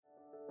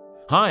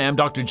Hi, I'm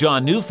Dr.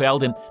 John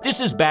Neufeld, and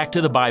this is Back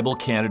to the Bible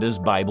Canada's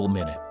Bible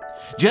Minute.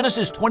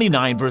 Genesis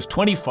 29, verse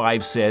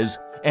 25 says,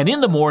 "And in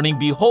the morning,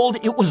 behold,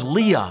 it was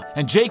Leah.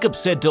 And Jacob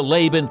said to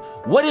Laban,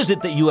 What is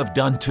it that you have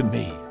done to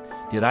me?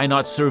 Did I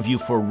not serve you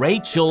for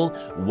Rachel?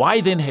 Why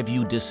then have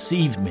you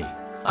deceived me?"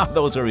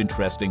 Those are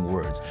interesting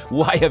words.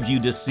 Why have you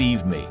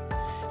deceived me?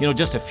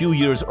 Just a few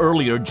years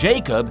earlier,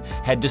 Jacob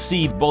had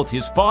deceived both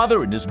his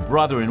father and his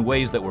brother in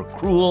ways that were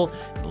cruel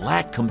and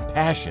lacked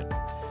compassion.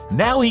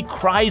 Now he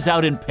cries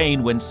out in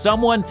pain when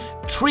someone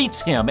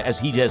treats him as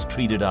he has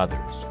treated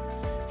others.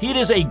 It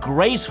is a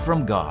grace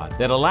from God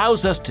that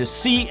allows us to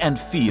see and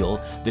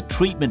feel the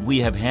treatment we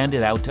have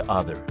handed out to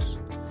others.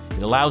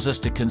 It allows us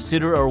to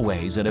consider our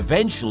ways and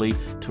eventually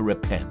to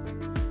repent.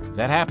 If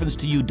that happens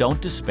to you,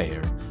 don't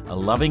despair. A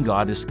loving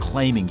God is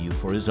claiming you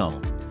for His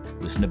own.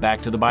 Listen to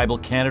Back to the Bible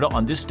Canada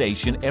on this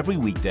station every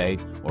weekday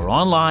or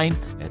online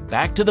at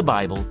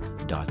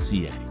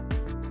backtothebible.ca.